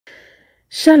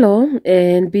Shalom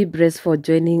and be blessed for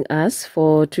joining us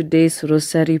for today's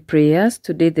Rosary prayers.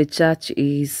 Today the church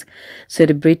is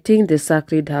celebrating the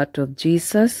Sacred Heart of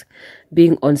Jesus,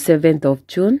 being on 7th of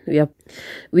June.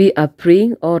 We are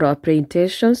praying all our prayer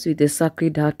intentions with the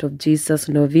Sacred Heart of Jesus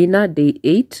Novena, Day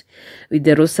 8, with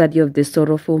the Rosary of the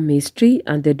Sorrowful Mystery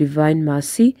and the Divine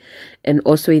Mercy, and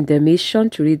also in the mission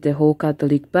to read the whole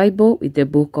Catholic Bible with the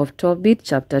book of Tobit,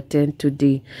 chapter 10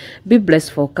 today. Be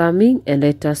blessed for coming and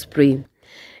let us pray.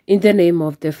 In the name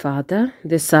of the Father,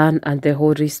 the Son, and the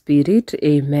Holy Spirit.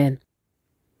 Amen.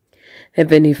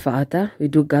 Heavenly Father, we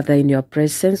do gather in your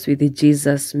presence with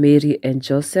Jesus, Mary, and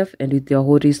Joseph, and with your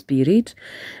Holy Spirit.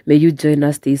 May you join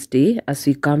us this day as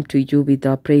we come to you with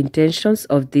our prayer intentions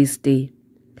of this day.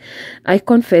 I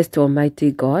confess to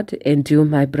Almighty God and you,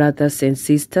 my brothers and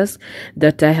sisters,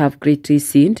 that I have greatly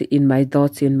sinned in my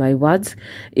thoughts, in my words,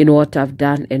 in what I've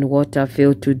done and what I've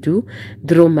failed to do,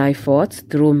 through my most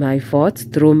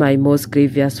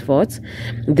grievous faults.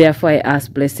 Therefore I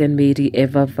ask Blessed Mary,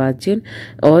 ever Virgin,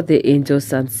 all the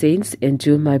angels and saints, and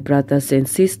you, my brothers and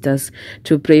sisters,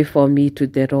 to pray for me to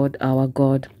the Lord our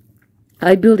God.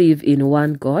 I believe in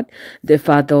one God, the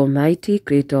Father Almighty,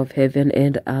 creator of heaven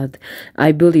and earth.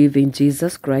 I believe in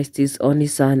Jesus Christ, his only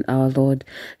Son, our Lord.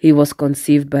 He was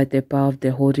conceived by the power of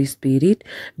the Holy Spirit,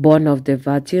 born of the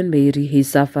Virgin Mary. He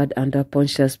suffered under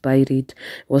Pontius Pilate,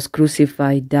 was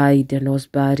crucified, died, and was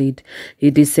buried. He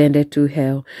descended to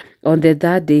hell. On the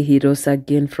third day he rose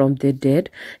again from the dead.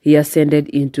 He ascended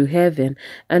into heaven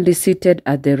and is seated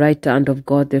at the right hand of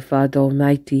God the Father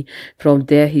Almighty. From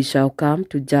there he shall come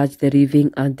to judge the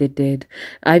living and the dead.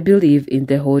 I believe in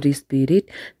the Holy Spirit,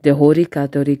 the Holy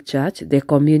Catholic Church, the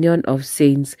communion of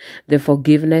saints, the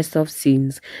forgiveness of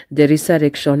sins, the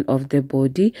resurrection of the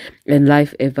body, and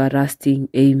life everlasting.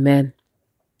 Amen.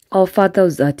 Our Father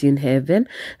who art in heaven,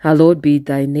 hallowed be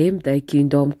thy name, thy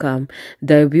kingdom come,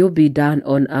 thy will be done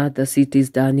on earth as it is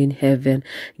done in heaven.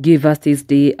 Give us this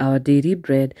day our daily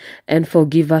bread, and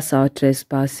forgive us our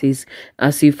trespasses,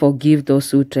 as we forgive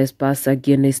those who trespass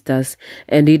against us.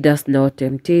 And lead us not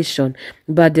temptation,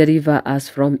 but deliver us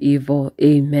from evil.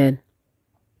 Amen.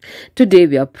 Today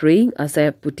we are praying, as I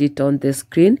have put it on the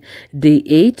screen, Day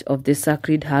 8 of the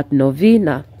Sacred Heart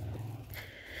Novena.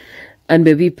 And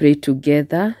may we pray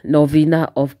together,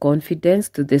 Novena of Confidence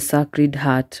to the Sacred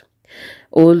Heart.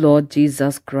 O Lord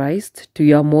Jesus Christ, to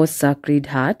your most sacred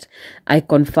heart, I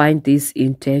confide this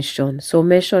intention. So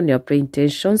mention your prayer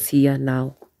intentions here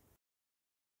now.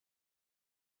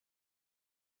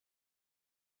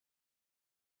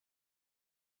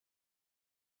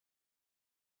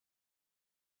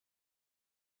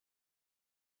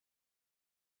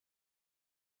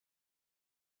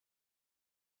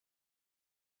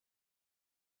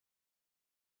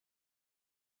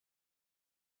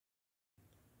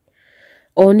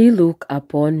 Only look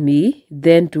upon me,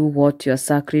 then do what your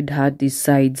Sacred Heart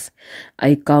decides.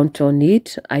 I count on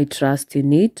it, I trust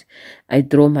in it, I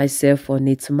throw myself on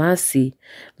its mercy.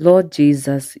 Lord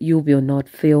Jesus, you will not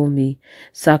fail me.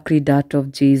 Sacred Heart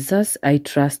of Jesus, I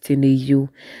trust in you.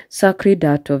 Sacred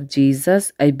Heart of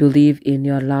Jesus, I believe in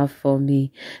your love for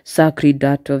me. Sacred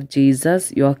Heart of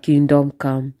Jesus, your kingdom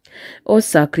come. O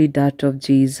Sacred Heart of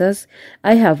Jesus,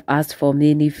 I have asked for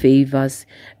many favors,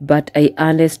 but I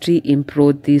earnestly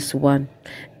implore this one.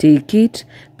 Take it,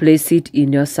 place it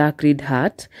in your Sacred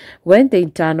Heart. When the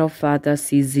Eternal Father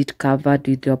sees it covered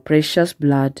with your precious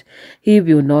blood, he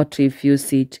will not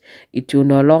refuse it. It will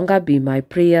no longer be my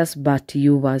prayers, but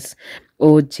yours.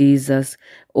 O Jesus,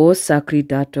 O Sacred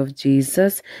Heart of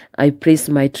Jesus, I place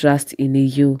my trust in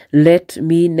you. Let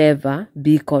me never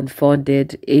be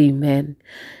confounded. Amen.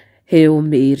 Hail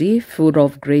Mary, full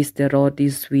of grace, the Lord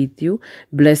is with you.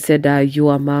 Blessed are you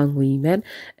among women,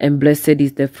 and blessed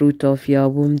is the fruit of your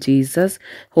womb, Jesus.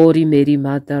 Holy Mary,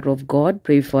 Mother of God,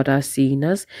 pray for us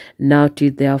sinners, now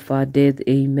till the hour of our death.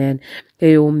 Amen.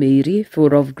 Hail Mary,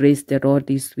 full of grace, the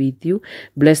Lord is with you.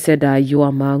 Blessed are you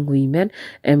among women,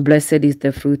 and blessed is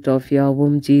the fruit of your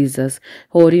womb, Jesus.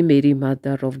 Holy Mary,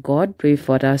 Mother of God, pray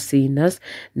for us sinners,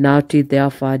 now till the hour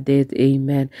of our death.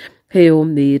 Amen. Hail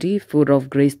Mary, full of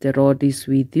grace, the Lord is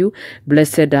with you.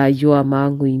 Blessed are you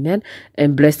among women,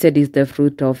 and blessed is the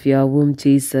fruit of your womb,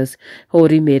 Jesus.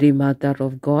 Holy Mary, Mother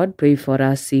of God, pray for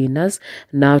us sinners,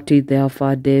 now till the hour of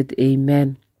our death.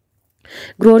 Amen.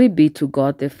 Glory be to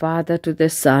God the Father, to the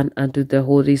Son, and to the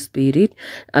Holy Spirit,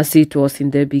 as it was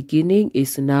in the beginning,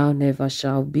 is now, never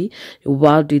shall be,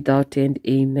 world without end.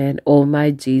 Amen. O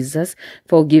my Jesus,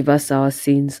 forgive us our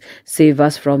sins, save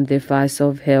us from the fires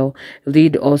of hell,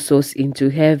 lead all souls into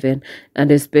heaven,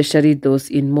 and especially those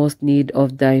in most need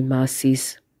of thy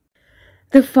mercies.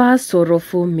 The first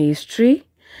sorrowful mystery,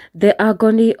 The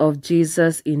agony of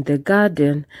Jesus in the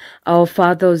garden. Our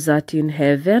Father who art in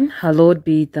heaven, hallowed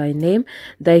be thy name.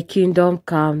 Thy kingdom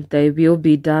come, thy will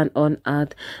be done on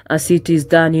earth as it is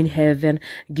done in heaven.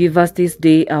 Give us this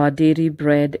day our daily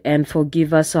bread, and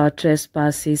forgive us our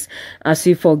trespasses, as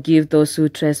we forgive those who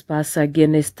trespass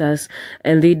against us.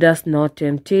 And lead us not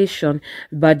temptation,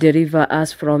 but deliver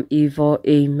us from evil.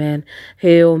 Amen.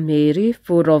 Hail Mary,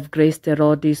 full of grace, the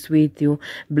Lord is with you.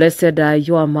 Blessed are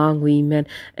you among women,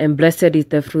 and blessed is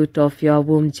the fruit of your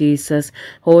womb, Jesus.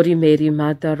 Holy Mary,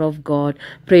 Mother of God,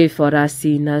 pray for us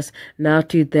sinners, now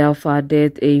to the hour of our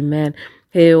death. Amen.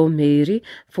 Hail Mary,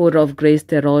 full of grace,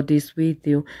 the Lord is with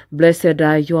you. Blessed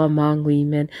are you among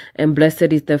women, and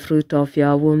blessed is the fruit of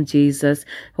your womb, Jesus.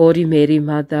 Holy Mary,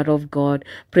 Mother of God,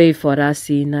 pray for us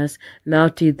sinners, now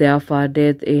to the hour of our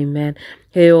death. Amen.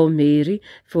 Hail Mary,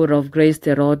 full of grace,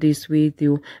 the Lord is with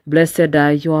you. Blessed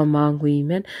are you among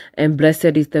women, and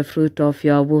blessed is the fruit of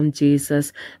your womb,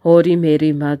 Jesus. Holy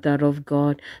Mary, Mother of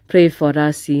God, pray for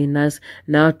us sinners,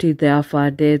 now to the hour of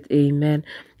our death. Amen.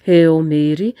 Hail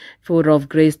Mary, full of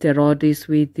grace, the Lord is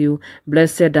with you.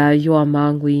 Blessed are you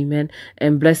among women,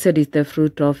 and blessed is the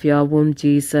fruit of your womb,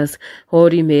 Jesus.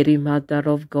 Holy Mary, Mother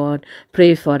of God,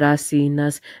 pray for us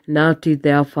sinners, now to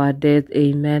the hour of our death.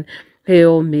 Amen.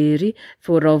 Hail Mary,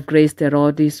 full of grace, the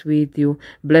Lord is with you.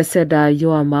 Blessed are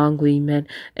you among women,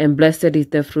 and blessed is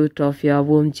the fruit of your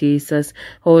womb, Jesus.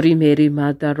 Holy Mary,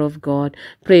 Mother of God,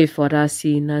 pray for us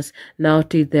sinners, now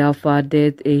to the hour of our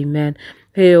death. Amen.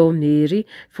 Hail Mary,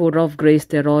 full of grace,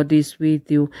 the Lord is with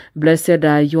you. Blessed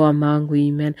are you among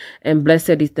women, and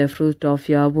blessed is the fruit of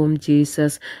your womb,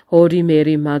 Jesus. Holy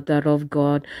Mary, Mother of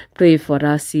God, pray for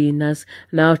us sinners,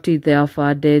 now to the hour of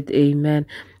our death. Amen.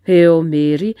 Hail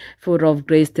Mary, full of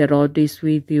grace, the Lord is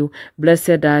with you.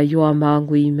 Blessed are you among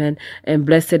women, and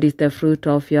blessed is the fruit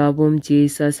of your womb,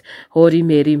 Jesus. Holy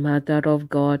Mary, Mother of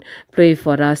God, pray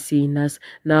for us sinners,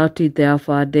 now to the hour of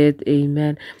our death.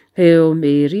 Amen. Hail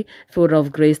Mary, full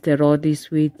of grace, the Lord is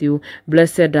with you.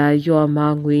 Blessed are you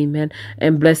among women,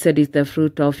 and blessed is the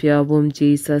fruit of your womb,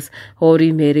 Jesus.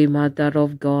 Holy Mary, Mother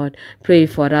of God, pray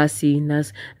for us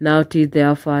sinners, now to the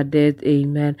hour of our death.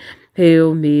 Amen.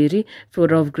 Hail Mary,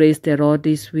 full of grace, the Lord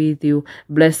is with you.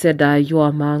 Blessed are you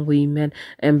among women,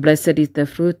 and blessed is the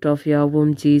fruit of your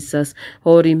womb, Jesus.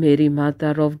 Holy Mary,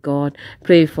 Mother of God,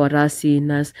 pray for us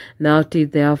sinners, now to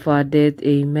the hour of our death.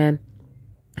 Amen.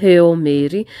 Hail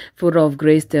Mary, full of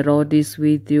grace, the Lord is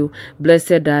with you.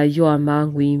 Blessed are you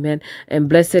among women, and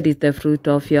blessed is the fruit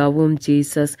of your womb,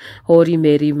 Jesus. Holy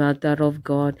Mary, Mother of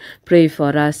God, pray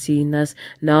for us sinners,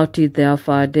 now to the hour of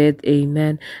our death.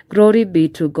 Amen. Glory be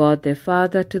to God the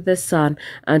Father, to the Son,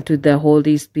 and to the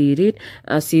Holy Spirit,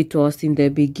 as it was in the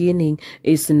beginning,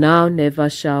 is now, never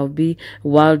shall be,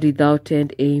 world without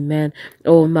end. Amen.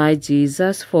 O my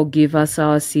Jesus, forgive us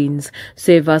our sins,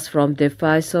 save us from the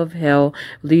fires of hell,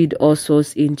 lead all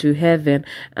souls into heaven,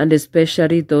 and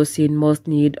especially those in most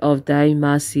need of thy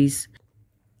mercies.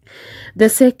 The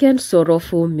second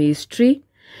sorrowful mystery,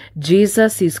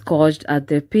 Jesus is scourged at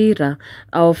the pillar.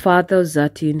 Our Father who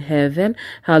art in heaven,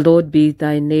 hallowed be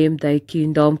thy name, thy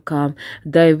kingdom come,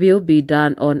 thy will be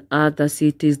done on earth as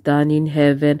it is done in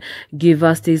heaven. Give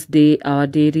us this day our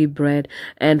daily bread,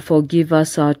 and forgive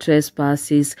us our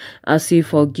trespasses, as we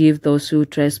forgive those who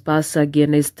trespass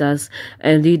against us.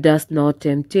 And lead us not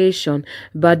temptation,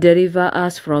 but deliver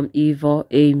us from evil.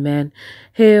 Amen.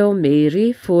 Hail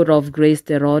Mary, full of grace,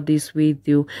 the Lord is with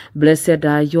you. Blessed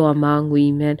are you among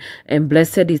women, and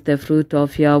blessed is the fruit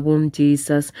of your womb,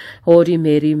 Jesus. Holy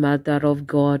Mary, Mother of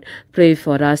God, pray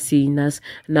for us sinners,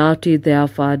 now to the hour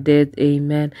of our death.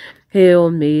 Amen. Hail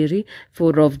Mary,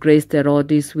 full of grace, the Lord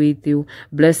is with you.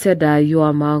 Blessed are you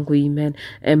among women,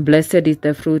 and blessed is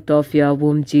the fruit of your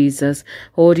womb, Jesus.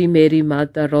 Holy Mary,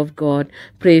 Mother of God,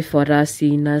 pray for us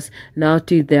sinners, now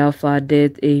to the hour of our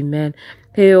death. Amen.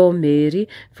 Hail Mary,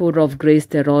 full of grace,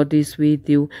 the Lord is with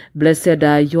you. Blessed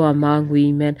are you among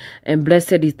women, and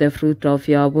blessed is the fruit of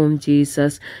your womb,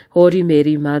 Jesus. Holy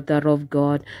Mary, Mother of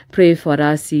God, pray for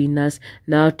us sinners,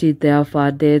 now to the hour of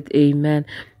our death. Amen.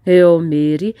 Hail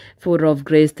Mary, full of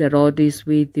grace, the Lord is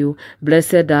with you.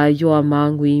 Blessed are you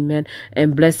among women,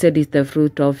 and blessed is the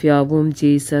fruit of your womb,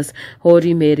 Jesus.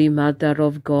 Holy Mary, Mother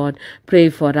of God, pray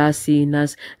for us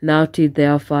sinners, now to the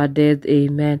hour of our death.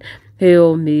 Amen.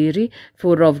 Hail Mary,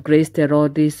 full of grace, the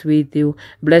Lord is with you.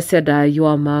 Blessed are you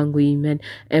among women,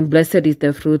 and blessed is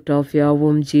the fruit of your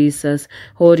womb, Jesus.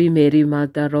 Holy Mary,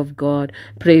 Mother of God,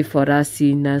 pray for us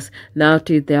sinners, now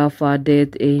to the hour of our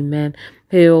death. Amen.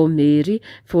 Hail Mary,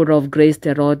 full of grace,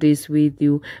 the Lord is with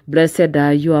you. Blessed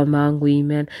are you among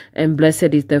women, and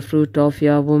blessed is the fruit of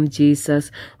your womb,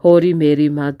 Jesus. Holy Mary,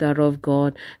 Mother of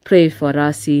God, pray for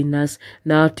us sinners,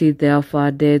 now till the hour of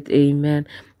our death. Amen.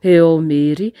 Hail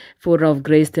Mary, full of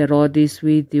grace, the Lord is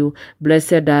with you.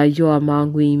 Blessed are you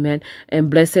among women, and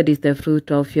blessed is the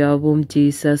fruit of your womb,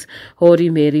 Jesus.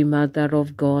 Holy Mary, Mother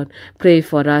of God, pray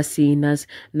for us sinners,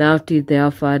 now till the hour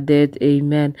of our death.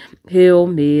 Amen. Hail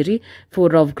Mary,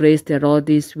 full of grace, the Lord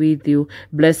is with you.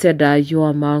 Blessed are you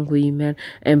among women,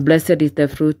 and blessed is the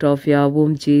fruit of your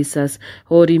womb, Jesus.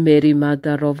 Holy Mary,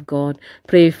 Mother of God,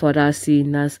 pray for us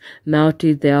sinners, now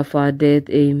till the hour of our death.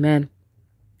 Amen.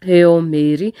 Hail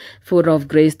Mary, full of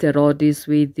grace, the Lord is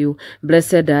with you.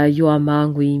 Blessed are you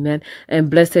among women, and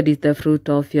blessed is the fruit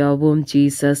of your womb,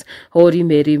 Jesus. Holy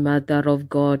Mary, Mother of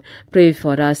God, pray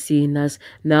for us sinners,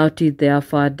 now till the hour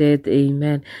of our death.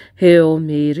 Amen. Hail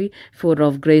Mary, full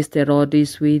of grace, the Lord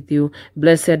is with you.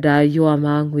 Blessed are you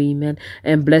among women,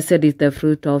 and blessed is the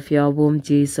fruit of your womb,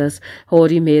 Jesus.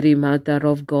 Holy Mary, Mother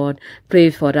of God,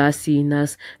 pray for us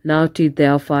sinners, now till the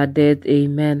hour of our death.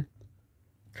 Amen.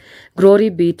 Glory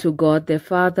be to God the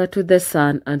Father, to the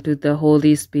Son, and to the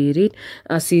Holy Spirit,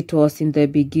 as it was in the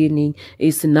beginning,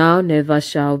 is now, never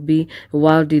shall be,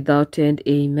 world without end.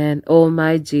 Amen. O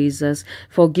my Jesus,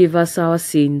 forgive us our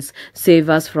sins, save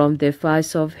us from the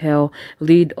fires of hell,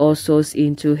 lead all souls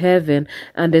into heaven,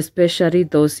 and especially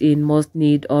those in most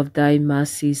need of thy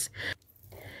mercies.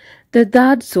 The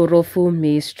third sorrowful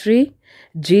mystery,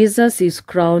 Jesus is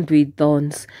crowned with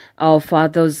thorns. Our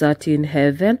Father who art in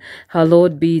heaven,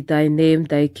 hallowed be thy name,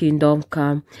 thy kingdom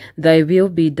come. Thy will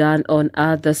be done on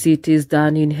earth as it is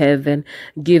done in heaven.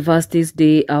 Give us this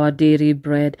day our daily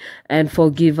bread, and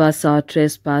forgive us our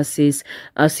trespasses,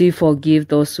 as we forgive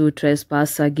those who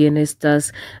trespass against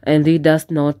us. And lead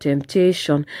us not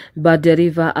temptation, but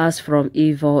deliver us from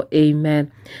evil.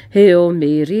 Amen. Hail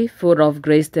Mary, full of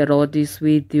grace, the Lord is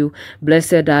with you.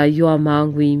 Blessed are you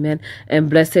among women, and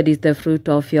blessed is the fruit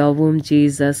of your womb,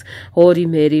 Jesus. Holy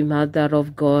Mary, Mother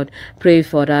of God, pray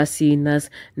for us sinners,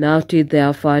 now till the hour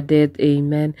of our death.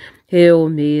 Amen. Hail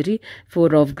Mary,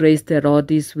 full of grace, the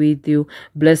Lord is with you.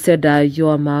 Blessed are you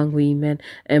among women,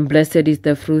 and blessed is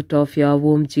the fruit of your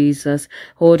womb, Jesus.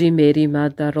 Holy Mary,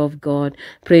 Mother of God,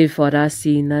 pray for us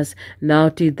sinners, now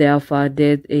till the hour of our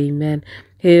death. Amen.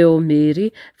 Hail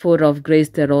Mary, full of grace,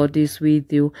 the Lord is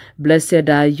with you. Blessed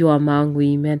are you among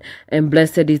women, and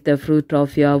blessed is the fruit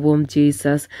of your womb,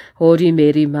 Jesus. Holy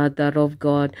Mary, Mother of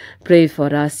God, pray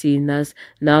for us sinners,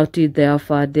 now till the hour of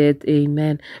our death.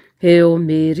 Amen. Hail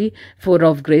Mary, full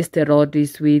of grace, the Lord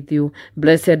is with you.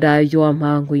 Blessed are you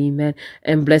among women,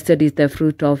 and blessed is the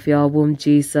fruit of your womb,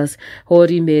 Jesus.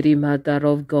 Holy Mary, Mother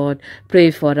of God, pray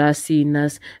for us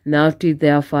sinners, now till the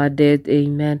hour of our death.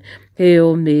 Amen.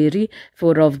 Hail Mary,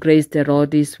 full of grace, the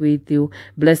Lord is with you.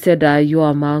 Blessed are you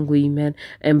among women,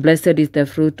 and blessed is the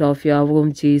fruit of your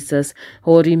womb, Jesus.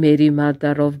 Holy Mary,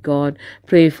 Mother of God,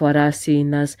 pray for us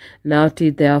sinners, now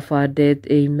till the hour of our death.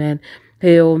 Amen.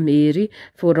 Hail Mary,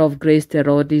 full of grace, the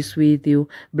Lord is with you.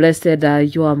 Blessed are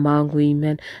you among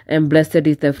women, and blessed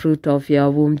is the fruit of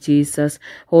your womb, Jesus.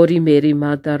 Holy Mary,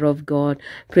 Mother of God,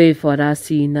 pray for us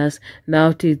sinners,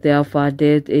 now till the hour of our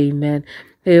death. Amen.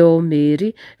 Hail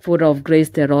Mary, full of grace,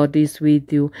 the Lord is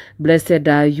with you. Blessed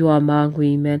are you among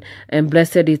women, and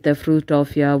blessed is the fruit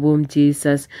of your womb,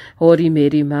 Jesus. Holy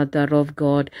Mary, Mother of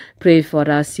God, pray for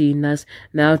us sinners,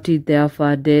 now till the hour of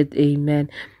our death. Amen.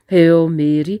 Hail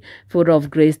Mary, full of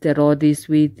grace, the Lord is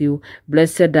with you.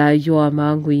 Blessed are you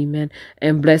among women,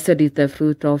 and blessed is the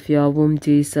fruit of your womb,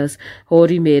 Jesus.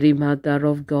 Holy Mary, Mother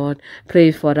of God,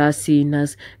 pray for us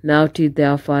sinners, now till the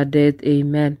hour of our death.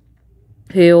 Amen.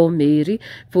 Hail Mary,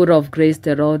 full of grace,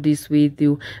 the Lord is with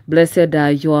you. Blessed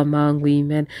are you among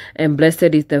women, and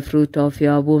blessed is the fruit of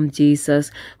your womb,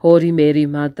 Jesus. Holy Mary,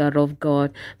 Mother of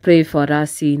God, pray for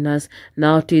us sinners,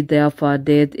 now till the hour of our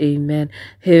death. Amen.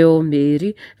 Hail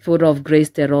Mary, full of grace,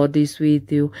 the Lord is with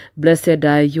you. Blessed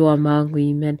are you among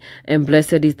women, and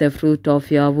blessed is the fruit of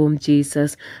your womb,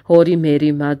 Jesus. Holy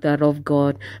Mary, Mother of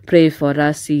God, pray for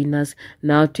us sinners,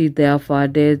 now till the hour of our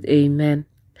death. Amen.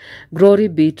 Glory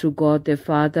be to God the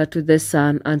Father, to the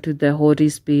Son, and to the Holy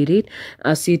Spirit,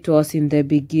 as it was in the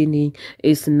beginning,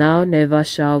 is now, never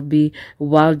shall be,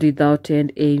 world without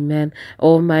end. Amen.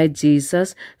 O my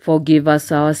Jesus, forgive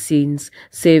us our sins,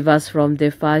 save us from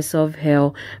the fires of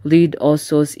hell, lead all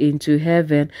souls into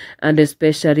heaven, and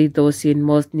especially those in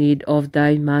most need of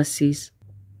thy mercies.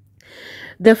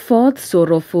 The fourth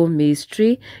sorrowful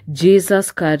mystery,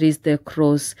 Jesus carries the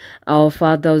cross. Our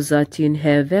Father who art in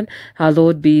heaven,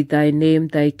 hallowed be thy name,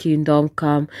 thy kingdom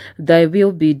come, thy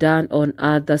will be done on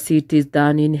earth as it is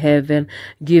done in heaven.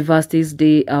 Give us this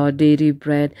day our daily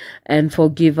bread, and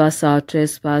forgive us our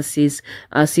trespasses,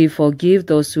 as we forgive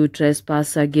those who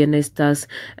trespass against us.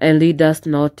 And lead us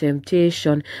not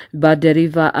temptation, but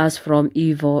deliver us from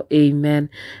evil.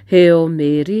 Amen. Hail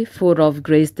Mary, full of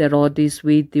grace, the Lord is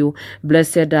with you.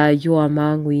 Blessed are you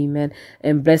among women,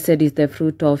 and blessed is the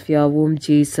fruit of your womb,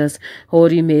 Jesus.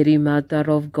 Holy Mary, Mother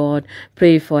of God,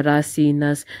 pray for us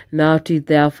sinners, now to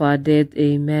the hour of our death.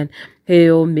 Amen.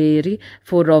 Hail Mary,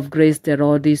 full of grace, the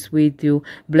Lord is with you.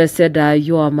 Blessed are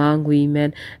you among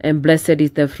women, and blessed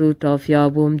is the fruit of your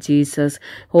womb, Jesus.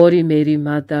 Holy Mary,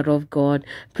 Mother of God,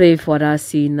 pray for us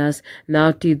sinners,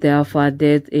 now to the hour of our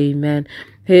death. Amen.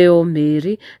 Hail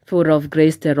Mary, full of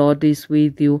grace, the Lord is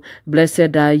with you.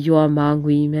 Blessed are you among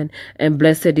women, and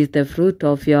blessed is the fruit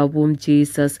of your womb,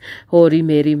 Jesus. Holy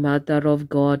Mary, Mother of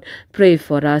God, pray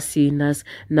for us sinners,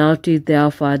 now to the hour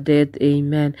of our death.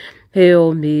 Amen.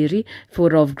 Hail Mary,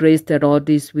 full of grace, the Lord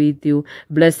is with you.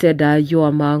 Blessed are you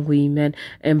among women,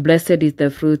 and blessed is the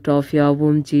fruit of your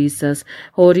womb, Jesus.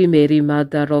 Holy Mary,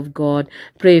 Mother of God,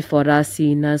 pray for us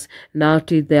sinners, now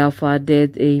to the hour of our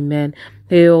death. Amen.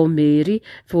 Hail Mary,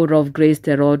 full of grace,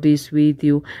 the Lord is with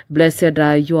you. Blessed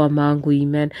are you among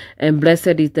women, and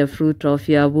blessed is the fruit of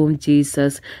your womb,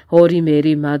 Jesus. Holy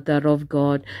Mary, Mother of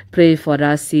God, pray for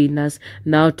us sinners,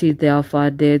 now to the hour of our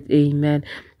death. Amen.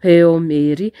 Hail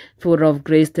Mary, full of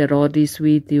grace, the Lord is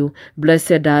with you.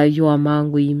 Blessed are you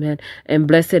among women, and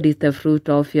blessed is the fruit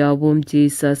of your womb,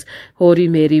 Jesus. Holy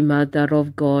Mary, Mother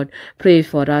of God, pray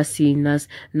for us sinners,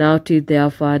 now to the hour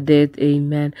of our death.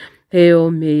 Amen.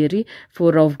 Hail Mary,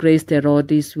 full of grace, the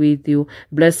Lord is with you.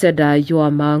 Blessed are you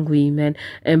among women,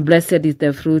 and blessed is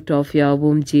the fruit of your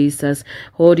womb, Jesus.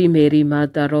 Holy Mary,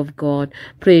 Mother of God,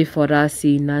 pray for us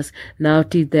sinners, now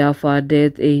to the hour of our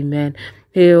death. Amen.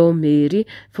 Hail Mary,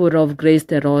 full of grace,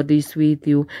 the Lord is with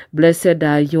you. Blessed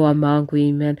are you among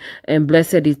women, and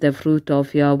blessed is the fruit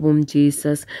of your womb,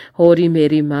 Jesus. Holy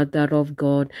Mary, Mother of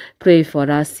God, pray for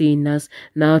us sinners,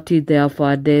 now to the hour of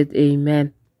our death.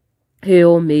 Amen.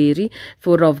 Hail Mary,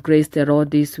 full of grace, the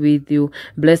Lord is with you.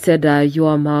 Blessed are you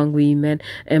among women,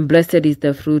 and blessed is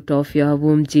the fruit of your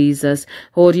womb, Jesus.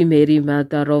 Holy Mary,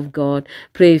 Mother of God,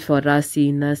 pray for us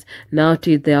sinners, now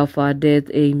to the hour of our death.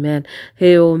 Amen.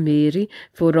 Hail Mary,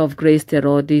 full of grace, the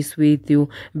Lord is with you.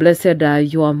 Blessed are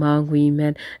you among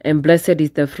women, and blessed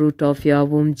is the fruit of your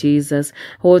womb, Jesus.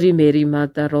 Holy Mary,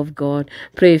 Mother of God,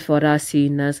 pray for us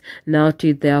sinners, now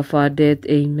to the hour of our death.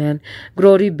 Amen.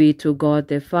 Glory be to God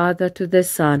the Father, to the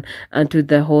Son, and to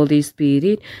the Holy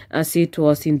Spirit, as it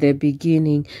was in the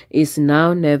beginning, is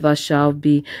now, never shall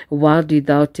be, world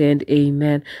without end.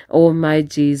 Amen. O my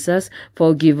Jesus,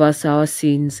 forgive us our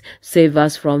sins, save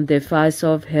us from the fires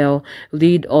of hell,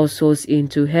 lead all souls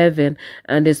into heaven,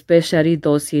 and especially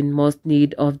those in most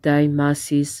need of thy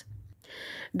mercies.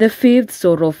 The fifth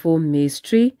sorrowful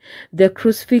mystery, the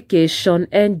crucifixion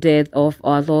and death of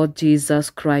our Lord Jesus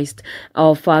Christ.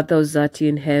 Our Father who art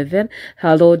in heaven,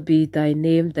 hallowed be thy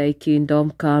name, thy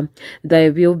kingdom come,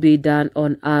 thy will be done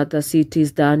on earth as it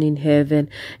is done in heaven.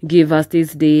 Give us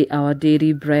this day our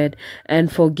daily bread, and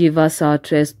forgive us our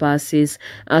trespasses,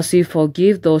 as we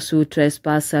forgive those who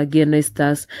trespass against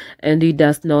us. And lead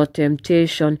us not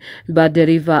temptation, but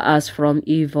deliver us from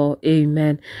evil.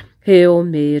 Amen. Hail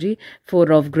Mary,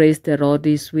 full of grace, the Lord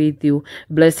is with you.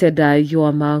 Blessed are you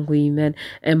among women,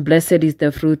 and blessed is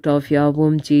the fruit of your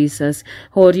womb, Jesus.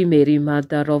 Holy Mary,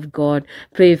 Mother of God,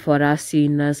 pray for us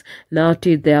sinners, now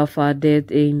to the hour of our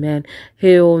death. Amen.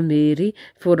 Hail Mary,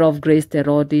 full of grace, the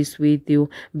Lord is with you.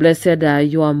 Blessed are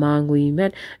you among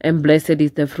women, and blessed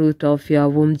is the fruit of your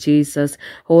womb, Jesus.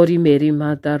 Holy Mary,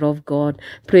 Mother of God,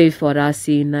 pray for us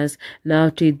sinners, now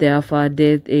to the hour of our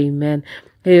death. Amen.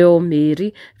 Hail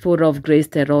Mary, full of grace,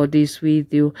 the Lord is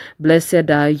with you.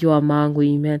 Blessed are you among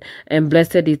women, and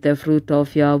blessed is the fruit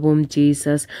of your womb,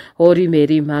 Jesus. Holy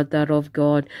Mary, Mother of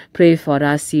God, pray for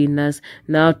us sinners,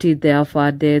 now to the hour of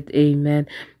our death. Amen.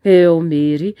 Hail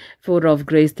Mary, full of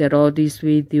grace, the Lord is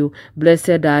with you.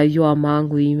 Blessed are you among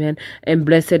women, and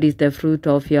blessed is the fruit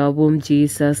of your womb,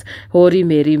 Jesus. Holy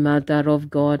Mary, Mother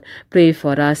of God, pray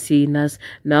for us sinners,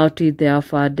 now to the hour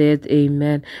of our death.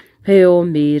 Amen. Hail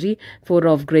Mary, full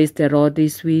of grace, the Lord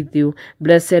is with you.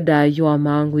 Blessed are you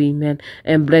among women,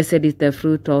 and blessed is the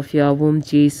fruit of your womb,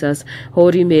 Jesus.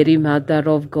 Holy Mary, Mother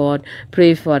of God,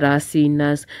 pray for us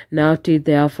sinners, now to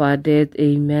the hour of our death.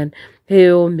 Amen.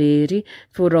 Hail Mary,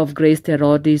 full of grace, the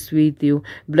Lord is with you.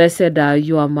 Blessed are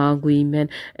you among women,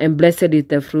 and blessed is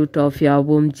the fruit of your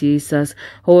womb, Jesus.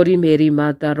 Holy Mary,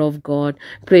 Mother of God,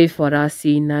 pray for us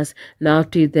sinners, now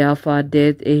till the hour of our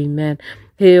death. Amen.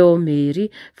 Hail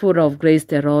Mary, full of grace,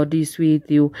 the Lord is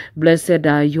with you. Blessed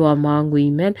are you among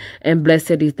women, and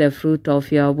blessed is the fruit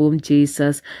of your womb,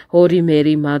 Jesus. Holy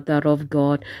Mary, Mother of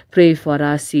God, pray for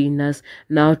us sinners,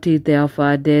 now till the hour of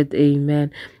our death.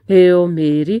 Amen. Hail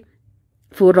Mary,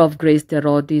 full of grace, the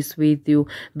Lord is with you.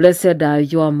 Blessed are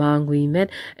you among women,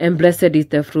 and blessed is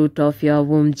the fruit of your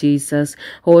womb, Jesus.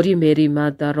 Holy Mary,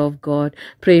 Mother of God,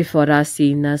 pray for us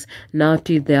sinners, now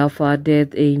till the hour of our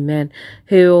death. Amen.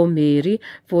 Hail Mary,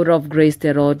 full of grace,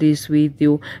 the Lord is with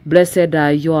you. Blessed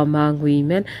are you among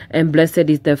women, and blessed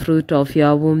is the fruit of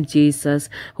your womb, Jesus.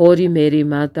 Holy Mary,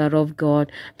 Mother of God,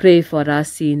 pray for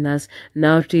us sinners,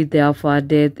 now till the hour of our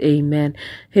death. Amen.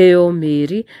 Hail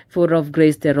Mary, full of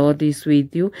grace, the Lord is with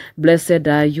you. Blessed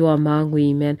are you among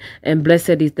women, and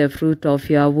blessed is the fruit of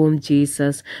your womb,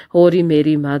 Jesus. Holy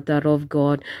Mary, Mother of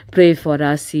God, pray for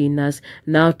us sinners,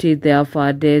 now till the hour of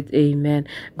our death. Amen.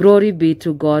 Glory be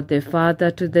to God the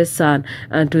Father, to the Son,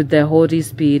 and to the Holy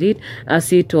Spirit,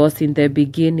 as it was in the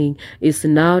beginning, is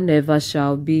now, never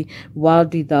shall be,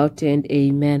 world without end.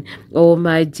 Amen. O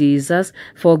my Jesus,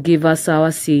 forgive us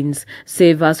our sins,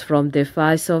 save us from the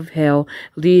fires of hell,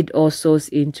 lead all souls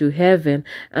into heaven,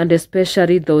 and especially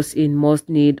those in most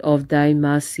need of thy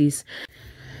mercies.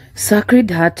 Sacred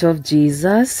Heart of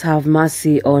Jesus, have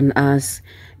mercy on us.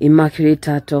 Immaculate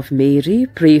Heart of Mary,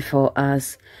 pray for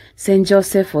us. Saint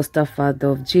Joseph, foster father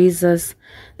of Jesus,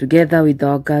 together with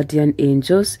our guardian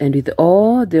angels and with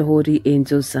all the holy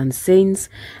angels and saints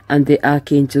and the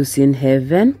archangels in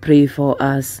heaven, pray for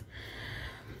us.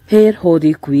 Hail,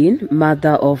 Holy Queen,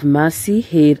 Mother of Mercy,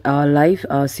 hail our life,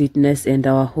 our sweetness, and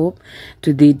our hope.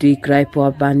 To thee do we cry, poor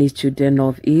banished children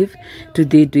of Eve. To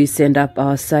thee do we send up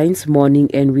our sighs, mourning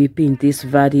and weeping in this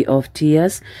valley of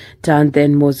tears. Turn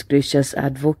then, most gracious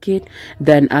Advocate,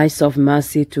 thine eyes of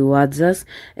mercy towards us,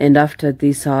 and after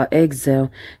this our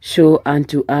exile, show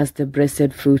unto us the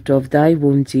blessed fruit of thy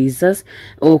womb, Jesus.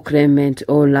 O clement,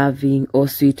 O loving, O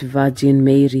sweet Virgin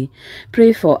Mary,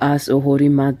 pray for us, O Holy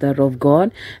Mother of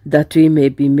God, that we may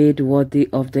be made worthy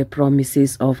of the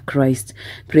promises of Christ.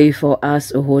 Pray for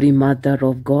us, O Holy Mother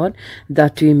of God,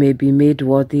 that we may be made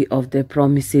worthy of the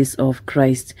promises of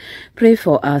Christ. Pray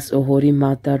for us, O Holy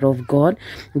Mother of God,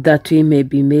 that we may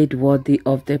be made worthy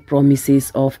of the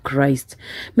promises of Christ.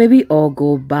 May we all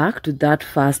go back to that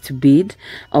first bead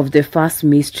of the first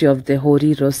mystery of the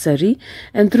Holy Rosary,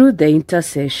 and through the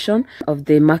intercession of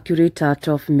the Immaculate Heart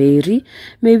of Mary,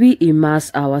 may we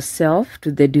immerse ourselves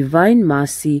to the divine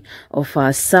mercy of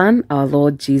our Son, our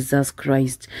Lord Jesus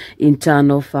Christ.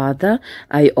 Eternal Father,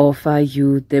 I offer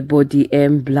you the body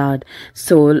and blood,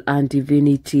 soul and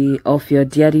divinity of your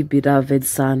dearly beloved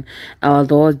Son, our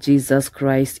Lord Jesus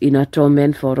Christ, in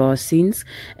atonement for our sins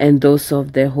and those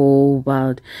of the whole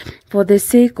world. For the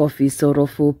sake of his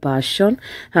sorrowful passion,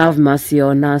 have mercy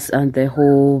on us and the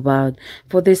whole world.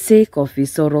 For the sake of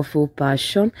his sorrowful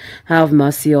passion, have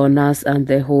mercy on us and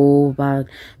the whole world.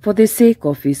 For the sake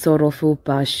of his sorrowful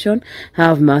passion,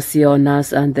 have mercy on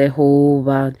us and the whole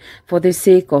world. For the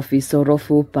sake of his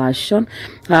sorrowful passion,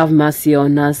 have mercy on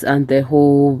us and the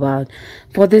whole world.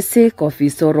 For the sake of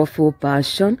his sorrowful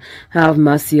passion, have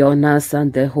mercy on us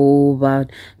and the whole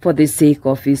world. For the sake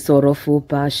of his sorrowful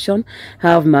passion,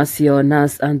 have mercy on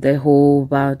us and the whole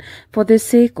world. For the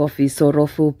sake of his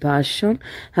sorrowful passion,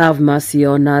 have mercy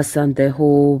on us and the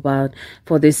whole world.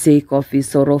 For the sake of his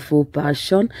sorrowful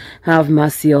passion, have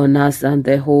mercy on us and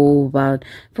the whole world.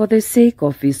 For the sake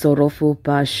of his sorrowful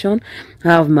passion,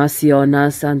 have mercy on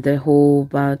us and the whole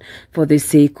world. For the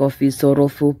sake of his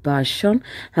sorrowful passion,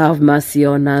 have mercy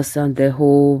on us and the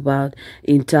whole world.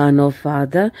 Eternal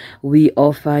Father, we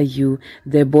offer you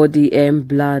the body and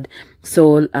blood,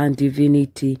 soul and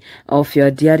divinity of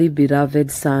your dearly beloved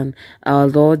Son, our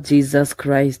Lord Jesus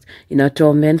Christ, in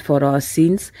atonement for our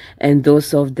sins and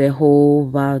those of the whole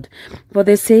world. For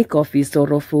the sake of his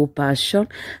sorrowful passion,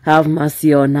 have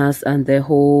mercy on us and the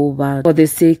whole world. For the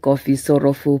sake of his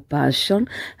sorrowful passion,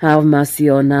 have mercy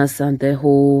on us and the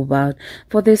whole world.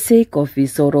 For the sake of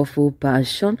his sorrowful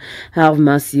passion, have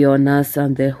mercy on us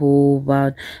and the whole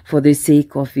world. For the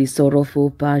sake of his sorrowful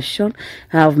passion,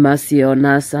 have mercy on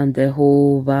us and the the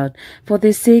whole world. For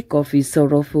the sake of his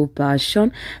sorrowful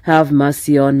passion, have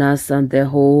mercy on us and the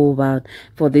whole world.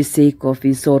 For the sake of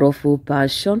his sorrowful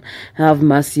passion, have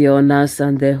mercy on us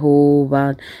and the whole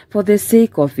world. For the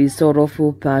sake of his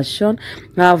sorrowful passion,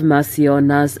 have mercy on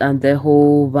us and the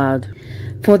whole world.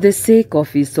 For the sake of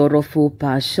his sorrowful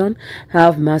passion,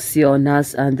 have mercy on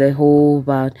us and the whole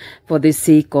world. For the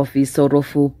sake of his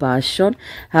sorrowful passion,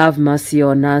 have mercy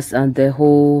on us and the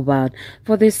whole world.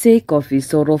 For the sake of his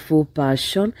sorrowful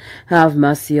passion, have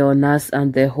mercy on us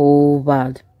and the whole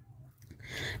world.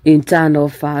 Eternal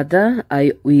Father,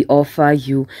 we offer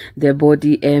you the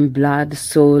body and blood,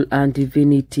 soul and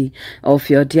divinity of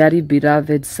your dearly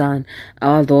beloved Son,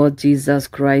 our Lord Jesus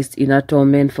Christ, in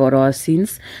atonement for our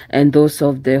sins and those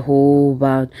of the whole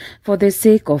world. For the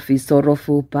sake of his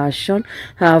sorrowful passion,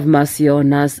 have mercy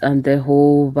on us and the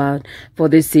whole world. For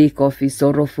the sake of his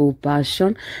sorrowful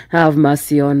passion, have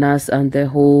mercy on us and the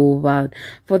whole world.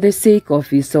 For the sake of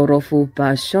his sorrowful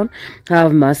passion,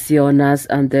 have mercy on us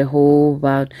and the whole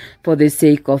world. For the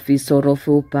sake of his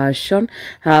sorrowful passion,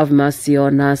 have mercy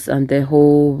on us and the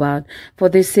whole world. For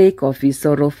the sake of his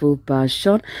sorrowful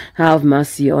passion, have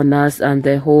mercy on us and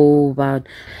the whole world.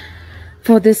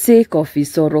 For the sake of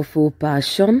his sorrowful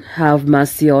passion, have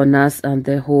mercy on us and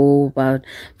the whole world.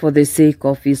 For the sake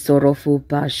of his sorrowful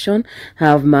passion,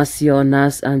 have mercy on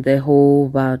us and the whole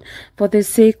world. For the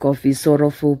sake of his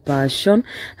sorrowful passion,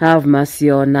 have mercy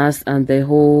on us and the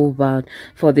whole world.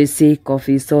 For the sake of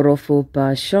his sorrowful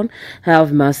passion,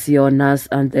 have mercy on us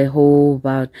and the whole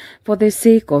world. For the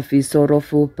sake of his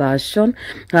sorrowful passion,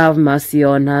 have mercy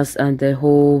on us and the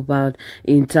whole world.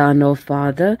 Eternal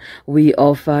Father, we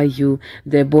offer you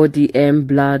the body and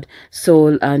blood,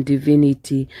 soul and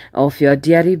divinity of your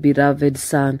dearly beloved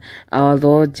Son, our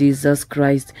Lord Jesus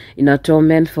Christ, in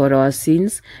atonement for our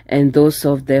sins and those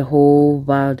of the whole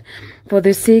world. For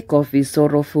the sake of his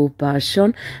sorrowful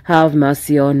passion, have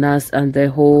mercy on us and the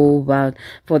whole world.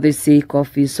 For the sake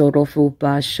of his sorrowful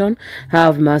passion,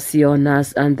 have mercy on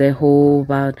us and the whole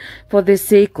world. For the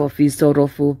sake of his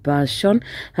sorrowful passion,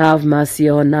 have mercy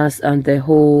on us and the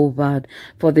whole world.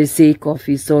 For the sake of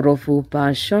his sorrowful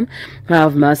passion,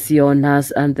 have mercy on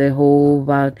us and the whole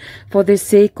world. For the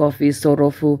sake of his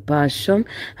sorrowful passion,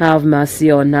 have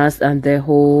mercy on us and the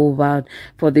whole world.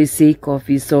 For the sake of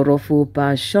his sorrowful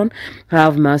passion,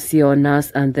 have mercy on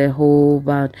us and the whole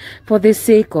world. For the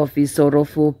sake of his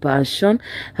sorrowful passion,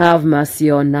 have mercy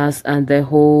on us and the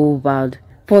whole world.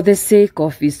 For the sake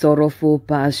of his sorrowful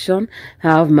passion,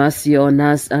 have mercy on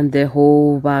us and the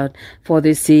whole world. For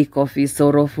the sake of his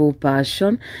sorrowful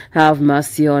passion, have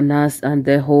mercy on us and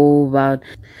the whole world.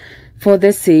 For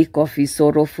the sake of his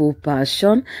sorrowful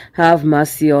passion, have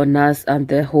mercy on us and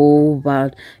the whole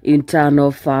world.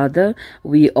 Eternal Father,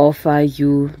 we offer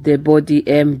you the body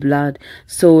and blood,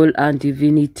 soul and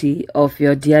divinity of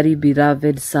your dearly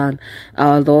beloved Son,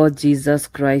 our Lord Jesus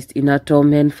Christ, in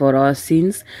atonement for our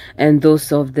sins and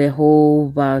those of the whole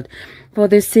world. For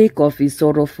the sake of his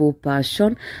sorrowful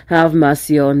passion, have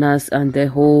mercy on us and the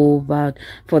whole world.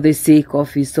 For the sake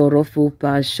of his sorrowful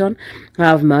passion,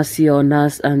 have mercy on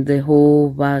us and the whole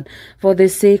world. For the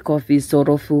sake of his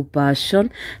sorrowful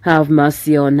passion, have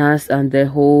mercy on us and the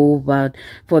whole world.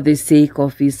 For the sake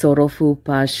of his sorrowful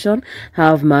passion,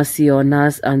 have mercy on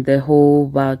us and the whole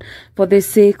world. For the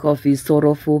sake of his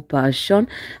sorrowful passion,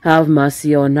 have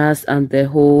mercy on us and the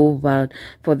whole world.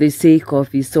 For the sake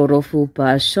of his sorrowful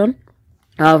passion,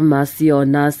 have mercy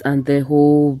on us and the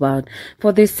whole world.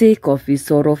 For the sake of his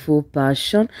sorrowful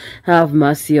passion, have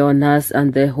mercy on us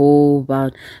and the whole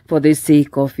world. For the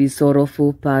sake of his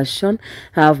sorrowful passion,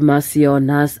 have mercy on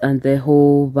us and the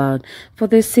whole world. For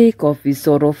the sake of his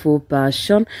sorrowful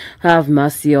passion, have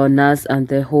mercy on us and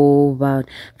the whole world.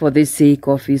 For the sake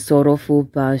of his sorrowful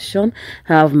passion,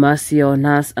 have mercy on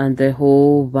us and the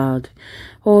whole world.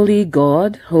 Holy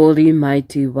God, Holy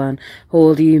Mighty One,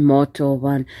 Holy Immortal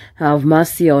One, have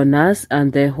mercy on us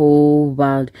and the whole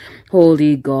world.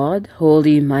 Holy God,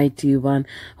 Holy Mighty One,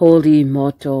 Holy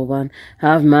Immortal One,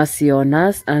 have mercy on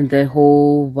us and the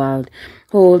whole world.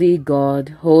 Holy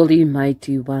God, Holy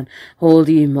Mighty One,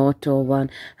 Holy Immortal One,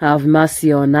 have mercy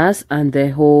on us and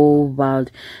the whole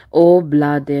world. O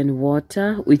blood and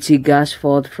water, which he gushed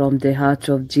forth from the heart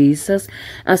of Jesus,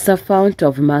 as a fount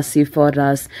of mercy for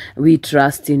us, we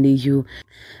trust in you.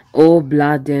 O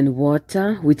blood and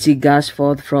water, which he gushed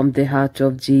forth from the heart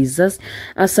of Jesus,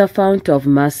 as a fount of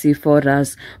mercy for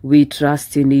us, we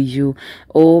trust in you.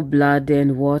 O blood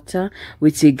and water,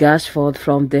 which he gushed forth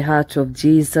from the heart of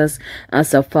Jesus,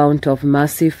 as a fount of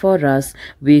mercy for us,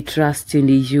 we trust in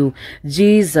you.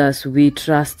 Jesus, we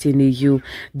trust in you.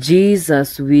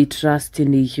 Jesus, we trust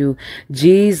in you.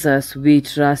 Jesus, we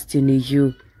trust in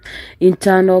you.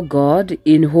 Eternal God,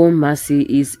 in whom mercy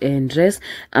is endless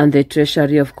and the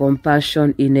treasury of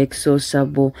compassion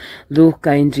inexhaustible, look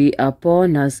kindly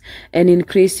upon us and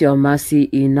increase your mercy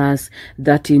in us,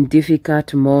 that in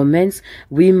difficult moments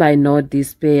we might not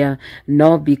despair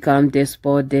nor become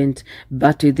despondent,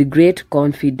 but with great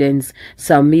confidence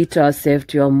submit ourselves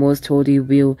to your most holy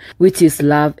will, which is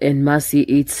love and mercy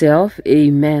itself.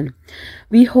 Amen.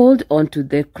 We hold on to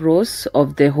the cross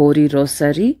of the Holy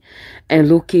Rosary, and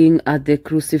looking at the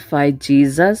crucified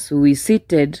Jesus, who is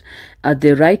seated at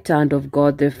the right hand of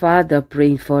God the Father,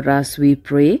 praying for us, we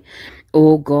pray.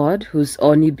 O God, whose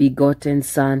only begotten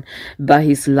Son, by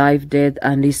his life, death,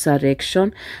 and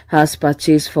resurrection, has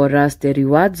purchased for us the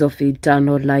rewards of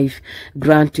eternal life,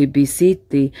 grant, we beseech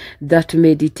thee, that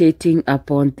meditating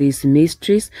upon these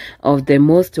mysteries of the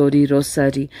most holy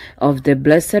Rosary of the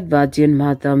Blessed Virgin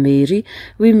Mother Mary,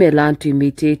 we may learn to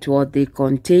imitate what they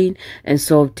contain, and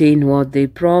so obtain what they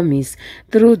promise.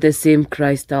 Through the same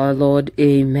Christ our Lord.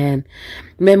 Amen.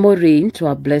 Memorying to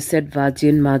our Blessed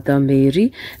Virgin Mother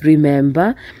Mary,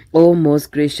 remember, O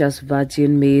most gracious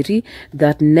Virgin Mary,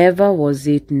 that never was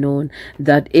it known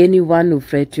that anyone who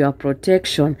fled to your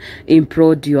protection,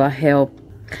 implored your help,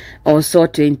 or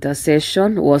sought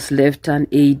intercession was left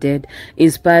unaided.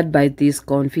 Inspired by this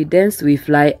confidence, we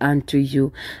fly unto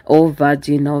you, O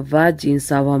Virgin of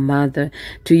Virgins, our Mother.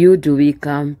 To you do we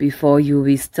come, before you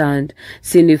we stand,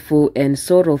 sinful and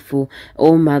sorrowful.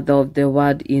 O Mother of the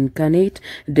Word incarnate,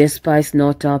 despise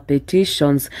not our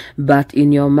petitions, but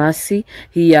in your mercy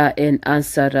hear and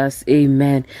answer us.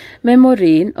 Amen.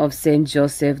 Memorying of Saint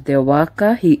Joseph the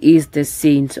Worker, he is the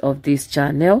saint of this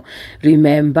channel.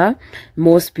 Remember,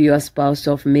 most pure spouse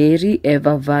of Mary,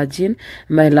 ever virgin,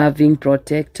 my loving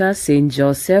protector, Saint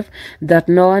Joseph, that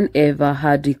no one ever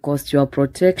had recourse to your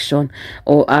protection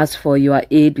or asked for your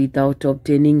aid without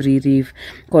obtaining relief.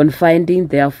 Confiding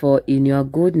therefore in your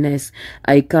goodness,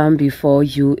 I come before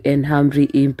you and humbly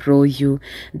implore you.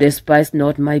 Despise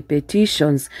not my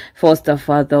petitions, foster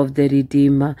Father of the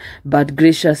Redeemer, but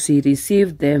graciously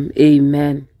receive them.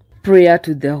 Amen. Prayer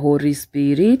to the Holy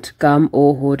Spirit. Come,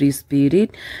 O Holy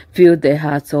Spirit, fill the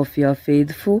hearts of your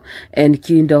faithful and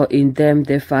kindle in them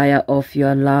the fire of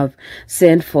your love.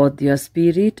 Send forth your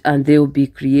Spirit, and they will be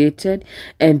created,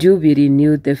 and you will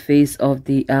renew the face of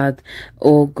the earth.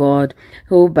 O God,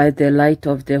 who by the light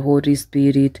of the Holy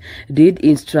Spirit did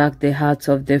instruct the hearts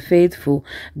of the faithful,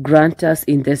 grant us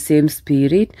in the same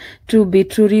Spirit to be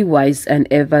truly wise and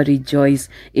ever rejoice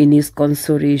in his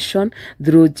consolation,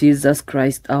 through Jesus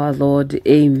Christ our Lord.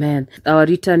 Amen. Our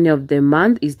litany of the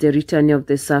month is the litany of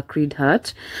the Sacred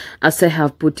Heart. As I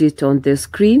have put it on the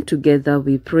screen, together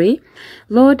we pray.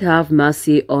 Lord, have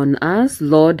mercy on us.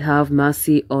 Lord, have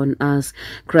mercy on us.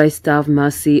 Christ, have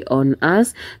mercy on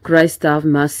us. Christ, have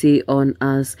mercy on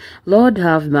us. Lord,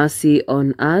 have mercy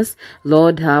on us.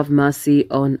 Lord, have mercy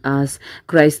on us.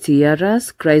 Christ, hear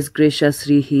us. Christ,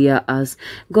 graciously hear us.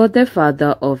 God the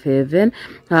Father of heaven,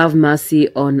 have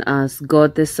mercy on us.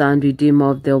 God the Son,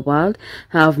 Redeemer of the world,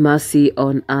 have mercy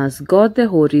on us. God the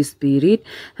Holy Spirit,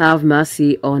 have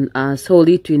mercy on us.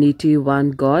 Holy Trinity,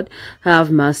 one God, have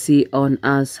mercy on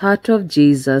us. Heart of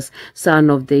Jesus,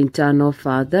 Son of the Eternal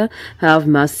Father, have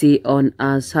mercy on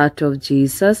us. Heart of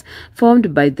Jesus,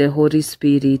 formed by the Holy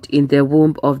Spirit in the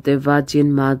womb of the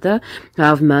Virgin Mother,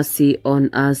 have mercy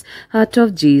on us. Heart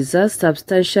of Jesus,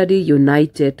 substantially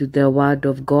united to the Word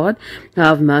of God,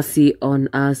 have mercy on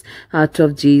us. Heart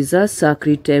of Jesus,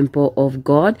 sacred temple of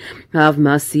God, have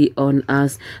mercy on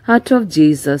us. Heart of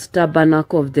Jesus,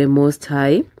 tabernacle of the Most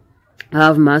High,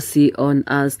 have mercy on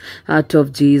us. Heart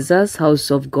of Jesus,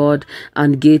 house of God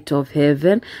and gate of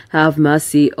heaven, have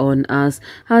mercy on us.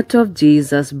 Heart of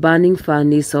Jesus, burning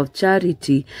furnace of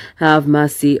charity, have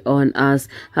mercy on us.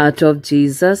 Heart of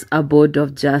Jesus, abode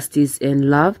of justice and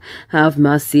love, have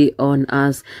mercy on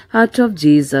us. Heart of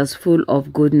Jesus, full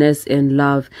of goodness and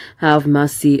love, have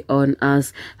mercy on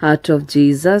us. Heart of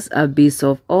Jesus, abyss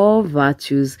of all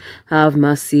virtues, have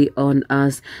mercy on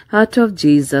us. Heart of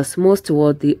Jesus, most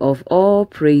worthy of all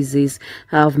praises,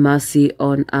 have mercy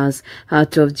on us.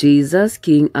 Heart of Jesus,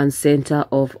 King and center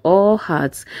of all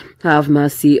hearts, have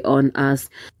mercy on us.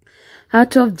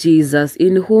 Heart of Jesus,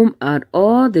 in whom are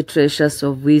all the treasures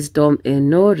of wisdom and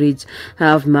knowledge,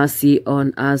 have mercy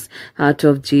on us. Heart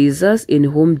of Jesus, in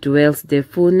whom dwells the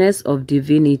fullness of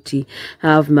divinity,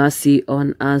 have mercy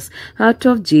on us. Heart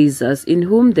of Jesus, in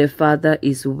whom the Father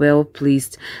is well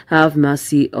pleased, have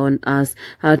mercy on us.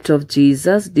 Heart of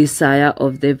Jesus, desire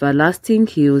of the everlasting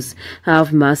hills,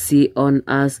 have mercy on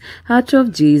us. Heart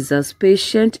of Jesus,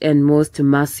 patient and most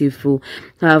merciful,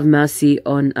 have mercy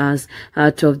on us.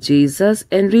 Heart of Jesus,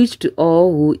 enrich to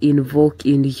all who invoke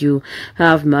in you,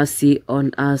 have mercy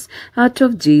on us. Heart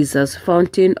of Jesus,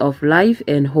 fountain of life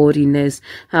and holiness,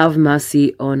 have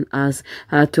mercy on us.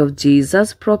 Heart of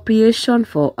Jesus, propitiation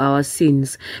for our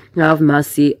sins, have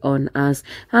mercy on us.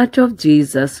 Heart of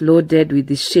Jesus, loaded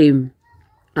with shame,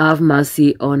 have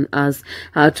mercy on us.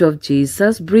 Heart of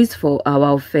Jesus, breathe for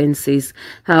our offenses,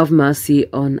 have mercy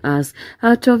on us.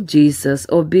 Heart of Jesus,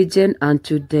 obedient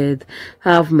unto death,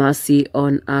 have mercy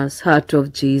on us. Heart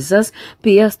of Jesus,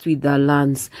 pierced with the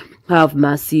lance, have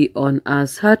mercy on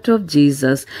us. Heart of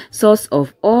Jesus, source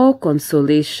of all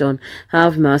consolation,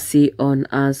 have mercy on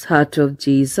us. Heart of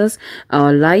Jesus,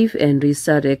 our life and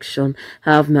resurrection,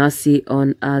 have mercy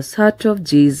on us. Heart of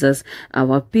Jesus,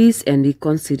 our peace and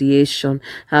reconciliation,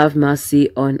 have mercy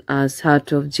on us.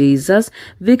 Heart of Jesus,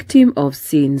 victim of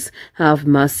sins, have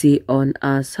mercy on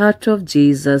us. Heart of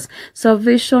Jesus,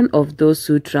 salvation of those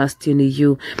who trust in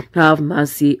you, have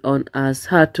mercy on us.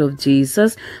 Heart of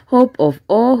Jesus, hope of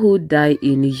all who die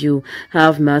in you,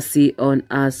 have mercy on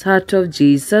us. Heart of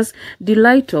Jesus,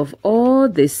 delight of all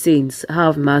the saints,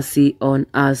 have mercy on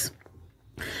us.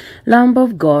 Lamb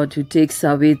of God, who takes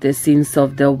away the sins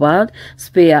of the world,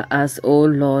 spare us, O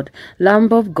Lord.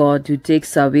 Lamb of God, who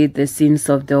takes away the sins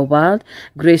of the world,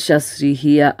 graciously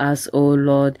hear us, O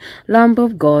Lord. Lamb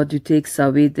of God, who takes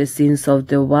away the sins of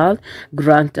the world,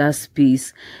 grant us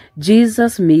peace.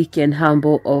 Jesus, meek and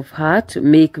humble of heart,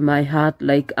 make my heart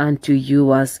like unto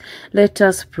yours. Let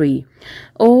us pray.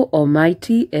 O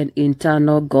Almighty and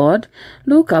eternal God,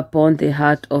 look upon the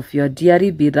heart of your dearly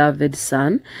beloved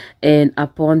Son, and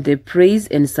upon the praise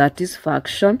and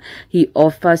satisfaction he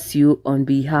offers you on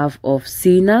behalf of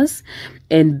sinners,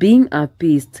 and being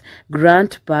appeased,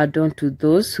 grant pardon to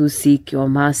those who seek your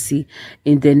mercy.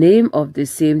 In the name of the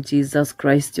same Jesus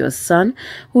Christ, your Son,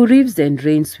 who lives and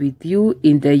reigns with you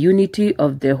in the unity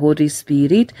of the Holy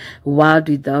Spirit, world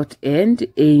without end.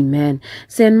 Amen.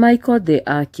 Saint Michael the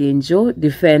Archangel,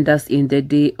 defend us in the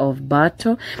day of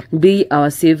battle. Be our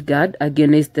safeguard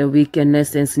against the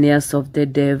wickedness and snares of the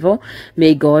devil.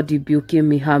 May God rebuke him,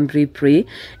 we humbly pray.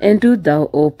 And do thou,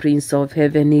 O Prince of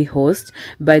heavenly hosts,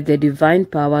 by the divine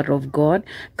power of God,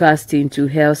 cast into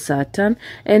hell Satan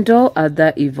and all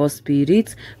other evil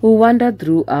spirits who wander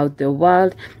throughout the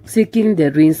world, seeking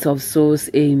the ruins of souls.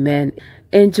 Amen.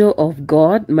 Angel of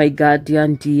God, my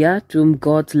guardian dear, to whom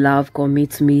God's love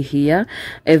commits me here,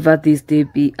 ever this day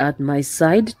be at my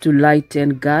side, to light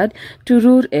and guard, to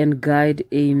rule and guide.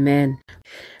 Amen.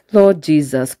 Lord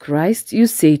Jesus Christ, you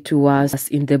say to us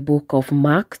in the book of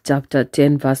Mark, chapter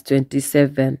 10, verse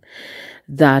 27,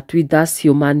 that with us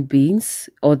human beings,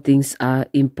 all things are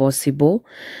impossible,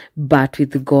 but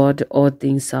with God, all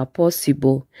things are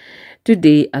possible.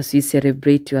 Today, as we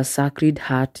celebrate your Sacred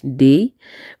Heart Day,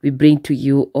 we bring to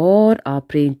you all our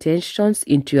prayer intentions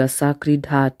into your Sacred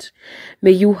Heart.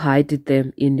 May you hide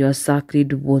them in your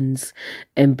sacred wounds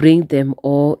and bring them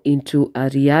all into a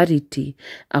reality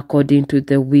according to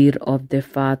the will of the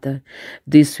Father.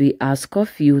 This we ask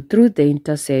of you through the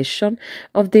intercession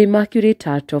of the Immaculate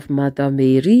Heart of Mother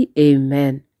Mary.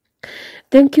 Amen.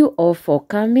 Thank you all for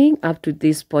coming up to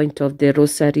this point of the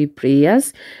Rosary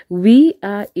prayers. We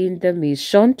are in the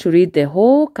mission to read the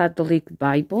whole Catholic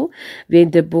Bible. We're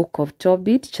in the book of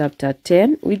Tobit, chapter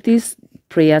 10, with this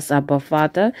prayers, Abba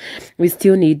Father. We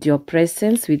still need your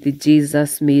presence with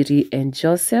Jesus, Mary, and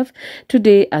Joseph.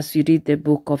 Today, as we read the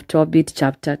book of Tobit,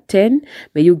 chapter 10,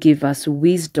 may you give us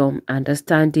wisdom,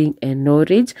 understanding, and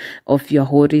knowledge of your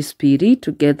Holy Spirit,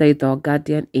 together with our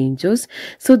guardian angels,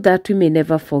 so that we may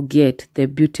never forget the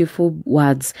beautiful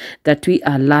words that we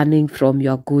are learning from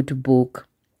your good book.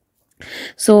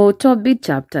 So, Tobit,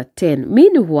 chapter 10.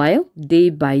 Meanwhile, day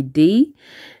by day,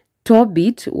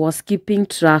 Tobit was keeping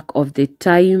track of the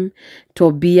time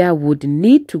Tobiah would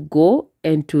need to go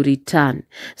and to return.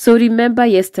 So remember,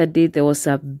 yesterday there was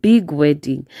a big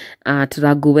wedding at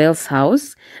Raguel's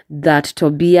house that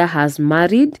Tobiah has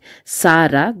married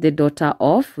Sarah, the daughter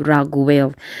of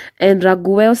Raguel. And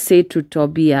Raguel said to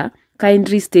Tobiah,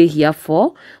 kindly stay here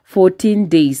for 14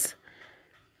 days.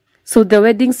 So the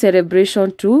wedding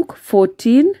celebration took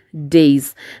 14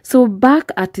 days. So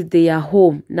back at their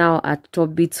home, now at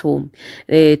Tobit's home,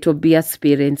 Tobiah's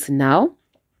parents now,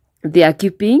 they are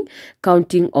keeping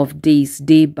counting of days,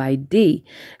 day by day.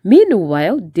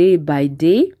 Meanwhile, day by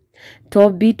day,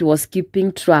 Tobit was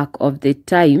keeping track of the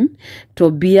time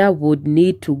Tobiah would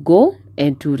need to go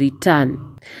and to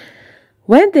return.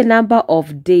 When the number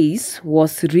of days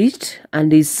was reached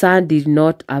and his son did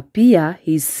not appear,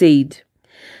 he said,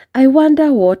 I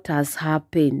wonder what has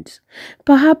happened.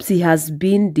 Perhaps he has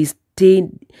been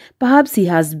detained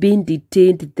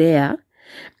there.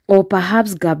 Or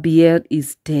perhaps Gabriel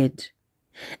is dead,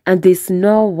 and there's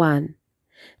no one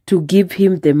to give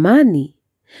him the money.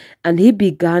 And he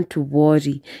began to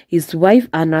worry. His wife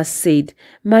Anna said,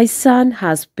 "My son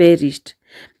has perished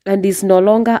and is no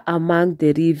longer among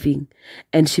the living."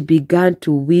 And she began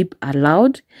to weep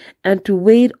aloud and to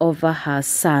wail over her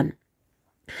son.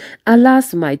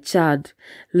 "Alas, my child,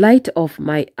 light of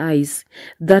my eyes,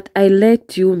 that I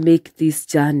let you make this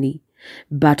journey."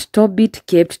 But Tobit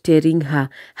kept telling her,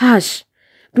 "Hush,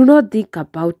 do not think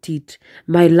about it,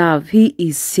 my love, he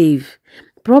is safe.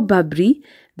 Probably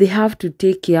they have to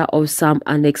take care of some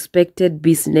unexpected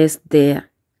business there.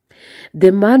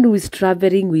 The man who is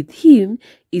traveling with him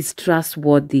is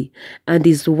trustworthy and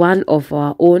is one of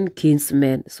our own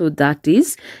kinsmen." So that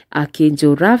is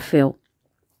Archangel Raphael.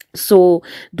 "So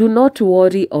do not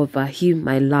worry over him,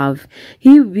 my love.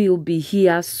 He will be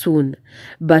here soon."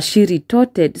 But she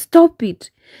retorted, "Stop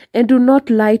it, and do not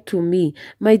lie to me.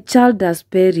 My child has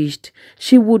perished."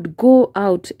 She would go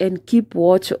out and keep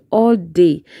watch all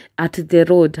day at the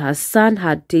road her son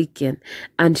had taken,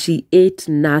 and she ate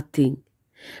nothing.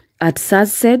 At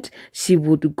sunset, she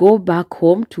would go back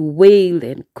home to wail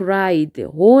and cry the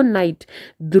whole night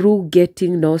through,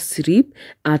 getting no sleep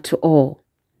at all.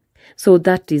 So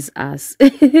that is us.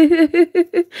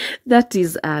 That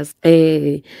is us.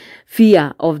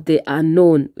 Fear of the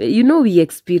unknown. You know, we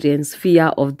experience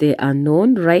fear of the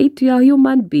unknown, right? We are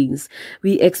human beings.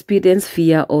 We experience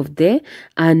fear of the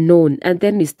unknown. And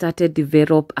then we started to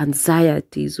develop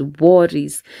anxieties,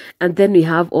 worries. And then we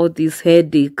have all this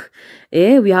headache.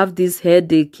 We have this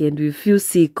headache and we feel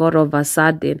sick all of a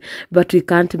sudden, but we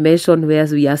can't mention where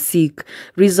we are sick.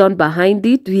 Reason behind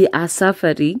it, we are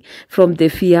suffering from the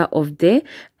fear of the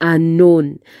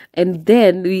unknown. And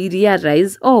then we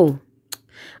realize, oh,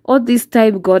 all this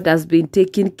time God has been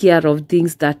taking care of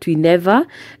things that we never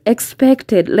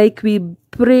expected. Like we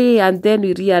pray and then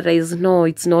we realize, no,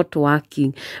 it's not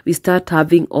working. We start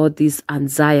having all these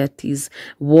anxieties,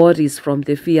 worries from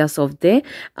the fears of the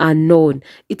unknown.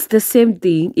 It's the same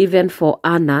thing even for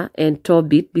Anna and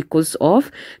Tobit because of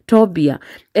Tobiah.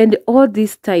 And all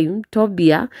this time,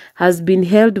 Tobiah has been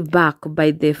held back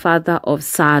by the father of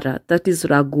Sarah, that is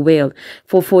Raguel,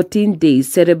 for 14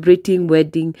 days, celebrating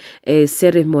wedding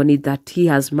ceremony that he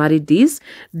has married his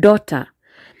daughter.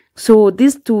 So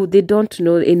these two, they don't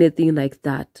know anything like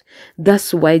that.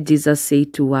 That's why Jesus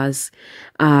said to us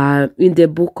in the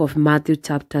book of Matthew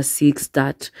chapter 6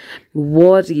 that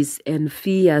worries and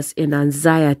fears and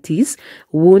anxieties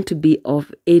won't be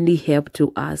of any help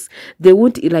to us. They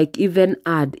won't like even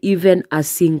add even a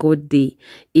single day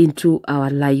into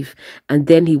our life. And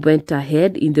then he went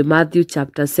ahead in the Matthew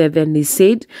chapter 7, he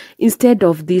said, instead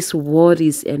of these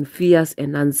worries and fears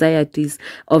and anxieties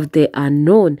of the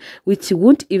unknown, which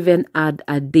won't even add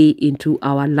a day into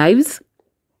our lives,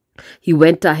 he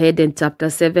went ahead in chapter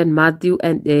 7, Matthew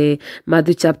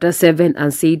chapter 7,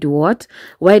 and said what?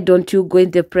 Why don't you go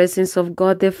in the presence of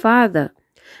God the Father?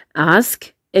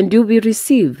 Ask and you will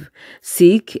receive.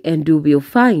 Seek and you will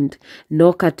find.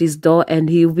 Knock at his door and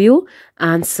he will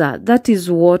answer. That is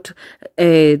what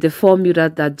the formula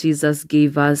that Jesus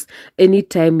gave us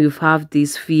anytime you have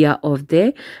this fear of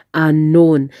the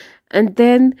unknown. And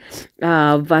then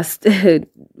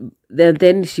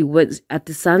then she was at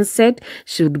the sunset,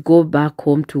 she would go back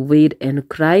home to wait and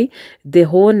cry the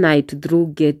whole night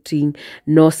through, getting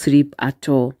no sleep at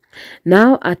all.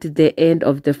 Now at the end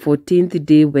of the 14th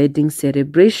day wedding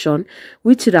celebration,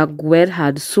 which Raguel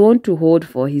had sworn to hold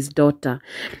for his daughter,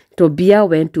 Tobiah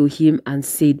went to him and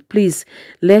said, "Please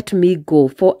let me go,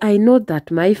 for I know that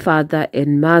my father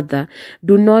and mother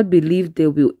do not believe they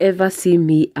will ever see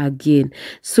me again.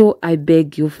 So I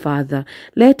beg you, Father,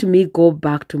 let me go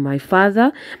back to my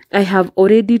father. I have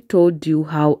already told you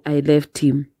how I left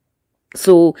him."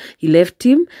 So he left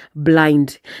him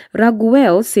blind.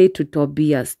 Raguel said to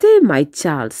Tobiah, "Stay, my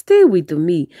child, stay with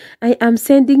me. I am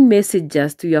sending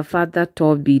messengers to your father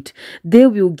Tobit. They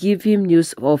will give him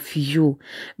news of you."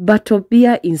 But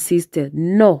Tobiah insisted,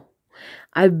 "No,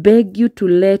 I beg you to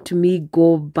let me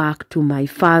go back to my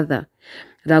father."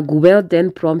 Raguel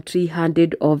then promptly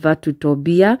handed over to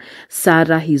Tobiah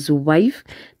Sarah, his wife,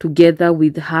 together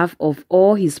with half of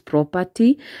all his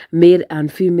property, male and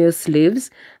female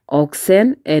slaves,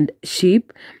 oxen and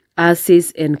sheep,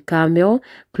 asses and camel,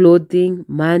 clothing,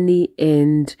 money,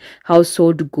 and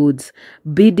household goods.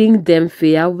 Bidding them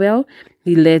farewell,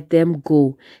 he let them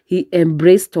go. He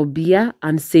embraced Tobiah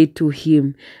and said to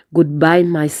him, "Goodbye,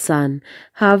 my son.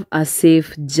 Have a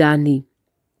safe journey."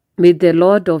 May the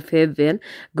Lord of heaven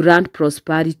grant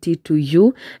prosperity to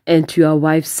you and to your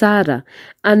wife Sarah,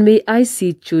 and may I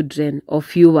see children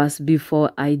of yours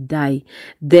before I die.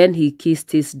 Then he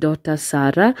kissed his daughter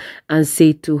Sarah and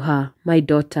said to her, My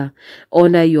daughter,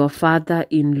 honor your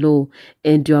father-in-law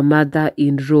and your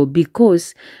mother-in-law,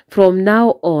 because from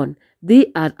now on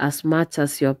they are as much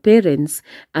as your parents,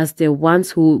 as the ones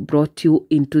who brought you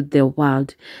into the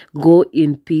world. Go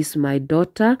in peace, my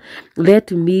daughter.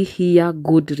 Let me hear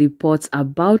good reports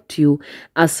about you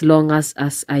as long as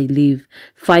I live.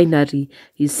 Finally,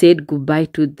 he said goodbye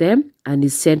to them and he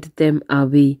sent them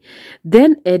away.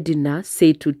 Then Edna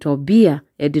said to Tobiah,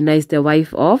 Edna is the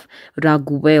wife of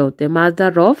Raguel, the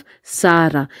mother of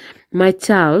Sarah, my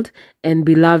child and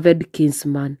beloved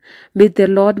kinsman, may the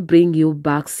Lord bring you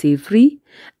back safely,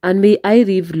 and may I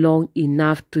live long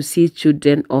enough to see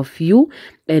children of you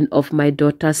and of my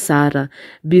daughter Sarah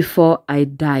before I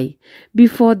die.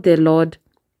 Before the Lord,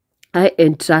 I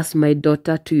entrust my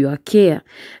daughter to your care.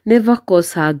 Never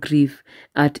cause her grief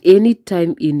at any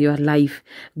time in your life.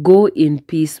 Go in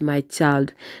peace, my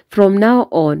child. From now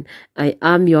on, I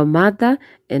am your mother,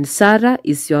 and Sarah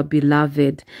is your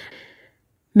beloved.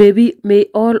 May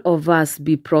all of us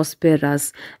be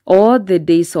prosperous all the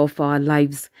days of our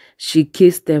lives. She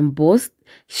kissed them both.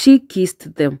 She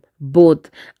kissed them both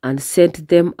and sent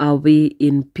them away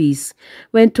in peace.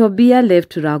 When Tobiah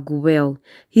left Raguel,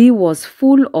 he was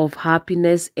full of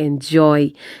happiness and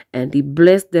joy, and he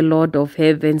blessed the Lord of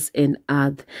heavens and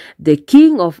earth, the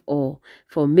King of all,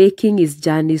 for making his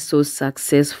journey so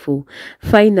successful.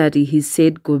 Finally, he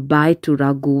said goodbye to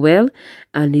Raguel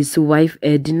and his wife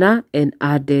Edna and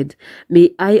added,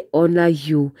 May I honor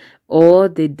you all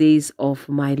the days of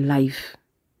my life.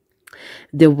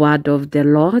 The word of the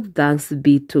Lord. Thanks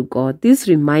be to God. This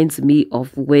reminds me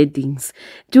of weddings.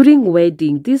 During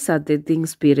wedding, these are the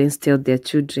things parents tell their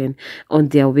children on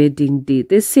their wedding day.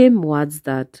 The same words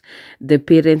that the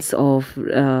parents of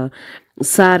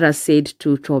Sarah said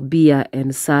to Tobiah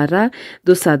and Sarah,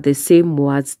 those are the same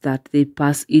words that they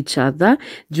pass each other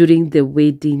during the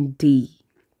wedding day.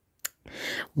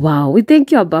 Wow, we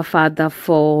thank you, Abba Father,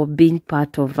 for being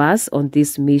part of us on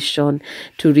this mission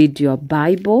to read your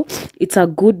Bible. It's a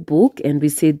good book, and we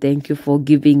say thank you for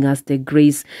giving us the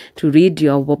grace to read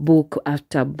your book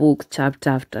after book, chapter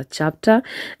after chapter.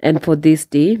 And for this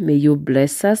day, may you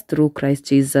bless us through Christ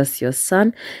Jesus, your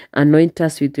Son. Anoint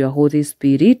us with your Holy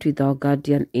Spirit, with our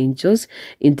guardian angels,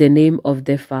 in the name of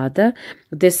the Father,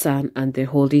 the Son, and the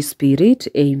Holy Spirit.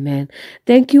 Amen.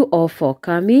 Thank you all for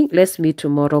coming. Let's meet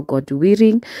tomorrow, God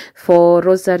willing, for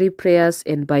rosary prayers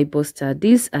and Bible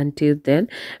studies. Until then,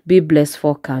 be blessed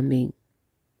for coming.